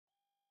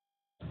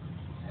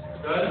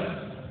Good?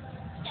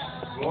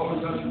 We'll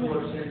always have to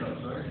put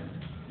stand-ups, right?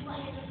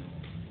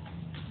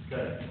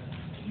 Okay.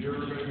 You're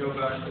going to go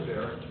back to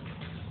there.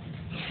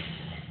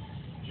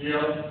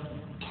 Gio,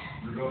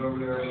 you're going over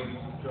there and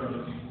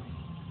Jonas.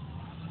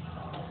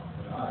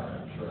 And I am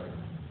Trey.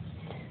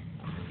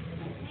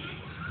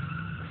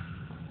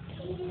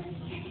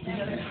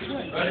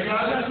 Ready,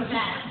 guys?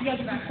 You guys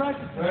are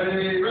practice.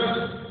 Ready,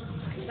 rest.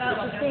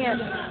 Stand.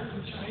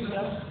 There you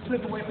go.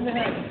 Flip away from the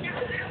head.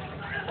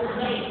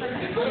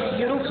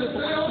 You don't flip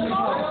away from the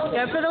head.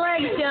 Go for the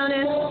legs,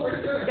 Jonas.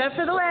 Go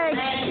for the legs.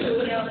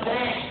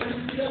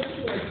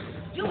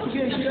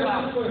 Forget to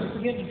drop.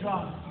 Forget to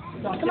drop.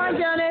 Stop. Come on,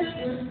 Jonas.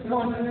 Come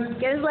on.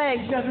 Get his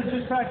legs. You guys are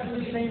just practicing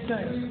the same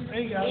thing. There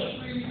you go.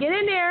 Get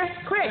in there.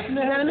 Quick. You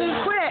gotta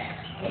move quick.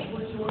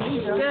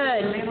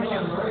 Good. Land on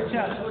your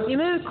chest. You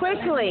move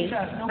quickly.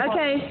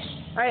 Okay.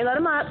 All right, let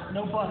him up.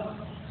 No butt.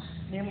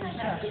 Name on your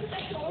chest.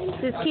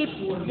 Just keep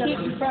You guys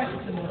are just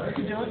practicing this. You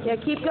can do it. yeah,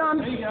 keep There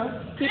going. you go.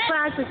 Keep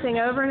practicing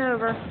over and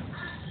over.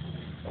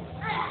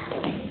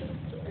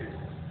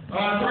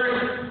 Three.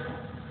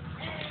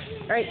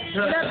 All right,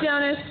 get up,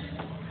 Jonas.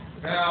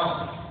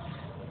 Now,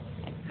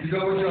 you go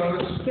with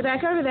Jonas. Get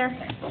back over there.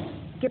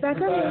 Get back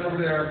over Back there. over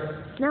there.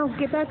 No,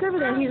 get back over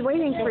there. He's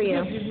waiting for you.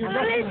 No,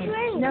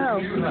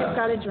 you just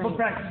got a We'll drink.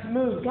 practice the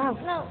move. Go.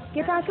 No,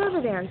 Get back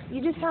over there.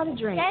 You just had a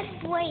drink.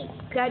 that's wait.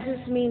 That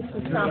just means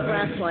to stop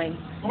wrestling.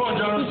 Come on,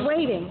 He's Jonas.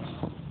 waiting.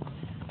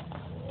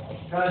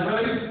 Guys,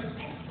 ready?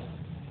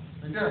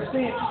 Right there.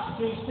 Stand.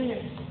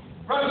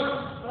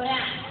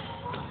 Rest.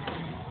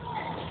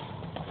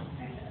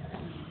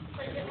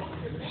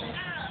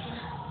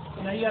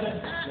 Now you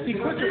gotta be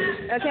quicker.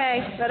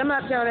 Okay, let him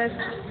up, Jonas.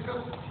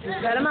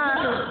 Let him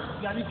up.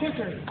 You gotta be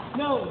quicker.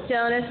 No.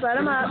 Jonas, let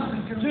him up.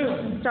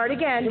 2. Start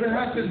again. What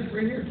happens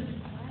right here?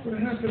 What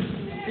happens?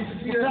 Get your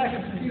feet up.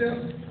 Get your feet up.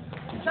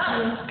 Get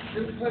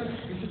your legs.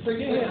 Get your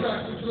legs back.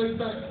 Get your legs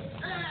back.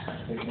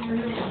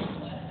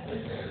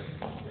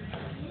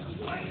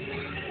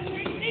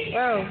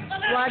 Whoa.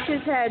 Watch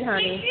his head,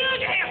 honey.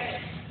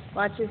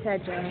 Watch his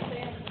head, Jonas.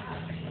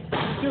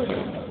 2.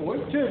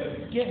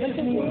 Get his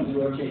knees.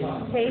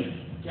 Pace.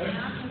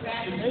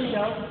 There you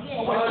go.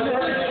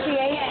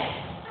 C8.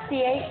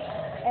 C8.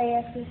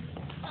 AS.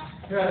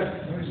 Okay,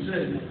 let me see.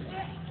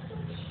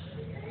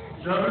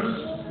 Jonas.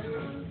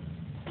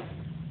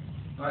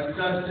 All right, you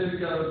guys did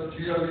go. Gio,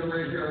 you're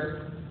right here.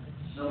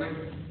 No, wait.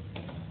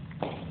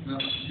 No,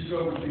 you go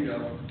with Gio. I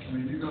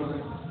mean, you go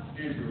with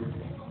Andrew.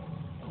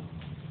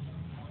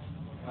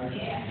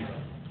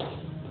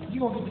 You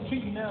gonna get the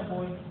treatment now,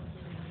 boy.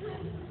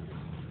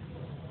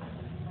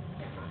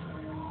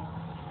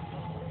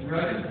 You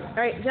ready? All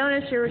right,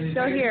 Jonas, you're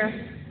still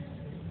here.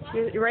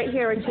 You're right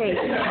here with Chase.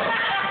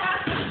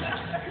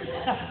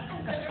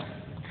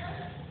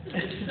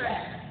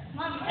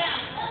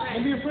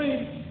 Don't be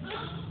afraid.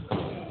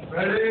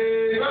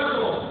 Ready,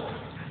 wrestle.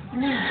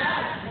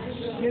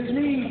 Get his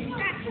knees.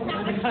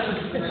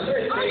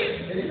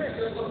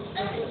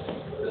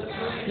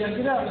 Yeah,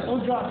 get up.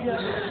 Don't drop yet.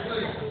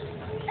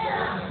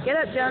 Get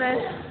up,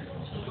 Jonas.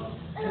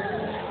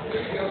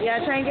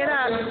 Yeah, try and get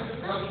up.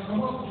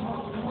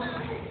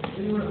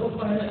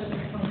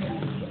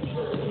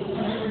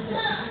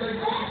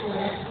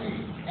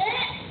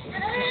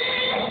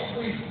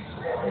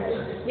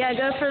 Yeah,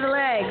 go for the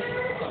legs.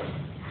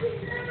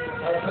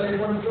 I'll tell you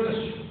when to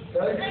finish.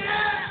 Okay?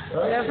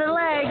 Go for the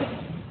leg.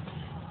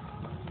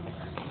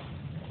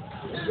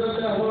 Just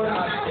that one.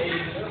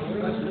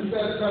 That's the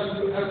best time to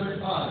do every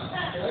time.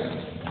 Okay?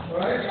 All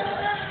right?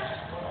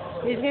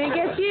 He's gonna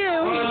get you.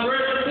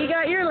 He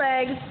got your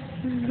legs.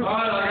 All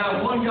right, I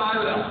got one guy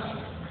left.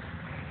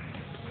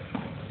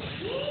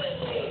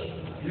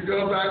 You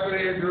go back with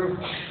Andrew.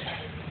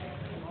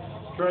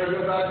 Try to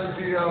go back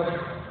to Gio.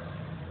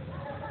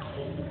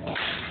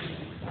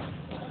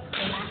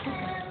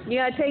 You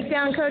gotta take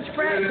down Coach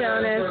Brett,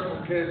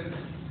 Jonas. Kid.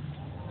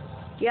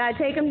 You gotta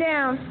take him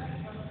down.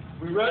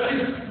 We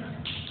ready?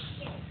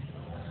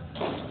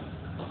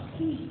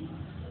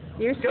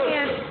 Your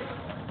stance.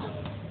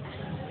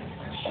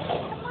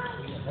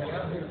 Hang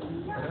out here.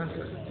 Hang out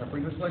here. Now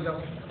bring this leg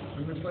up.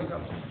 Bring this leg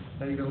up.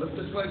 Now you're gonna lift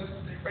this leg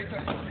right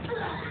there.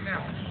 Right now.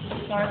 All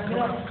right, get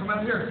up. Come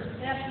out here.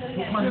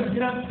 Come on,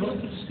 get up.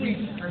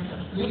 Squeeze.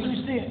 Let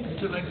me see it.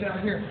 Get your legs out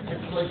here. Get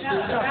your legs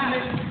straight Drop back.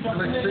 your legs. Drop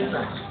your Legs straight legs.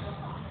 back.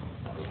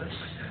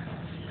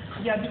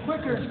 Yeah, be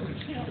quicker.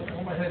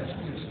 Hold my head.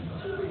 Squeeze.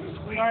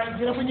 All right,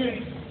 get up on your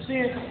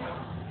stance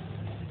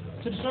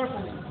to the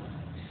circle.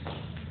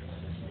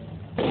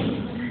 Be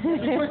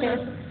quicker.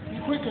 Be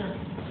quicker.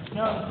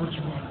 No. What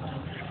you want?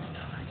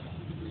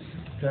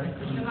 Okay.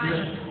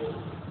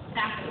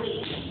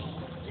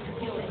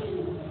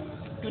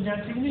 Go down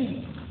to your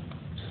knee.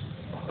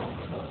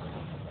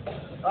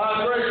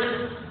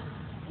 Great.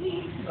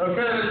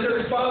 Okay, let's get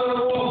the spot on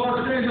the wall.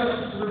 Mark, stand up.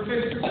 We're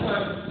facing this way.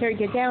 Here,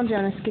 get down,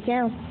 Jonas. Get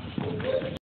down.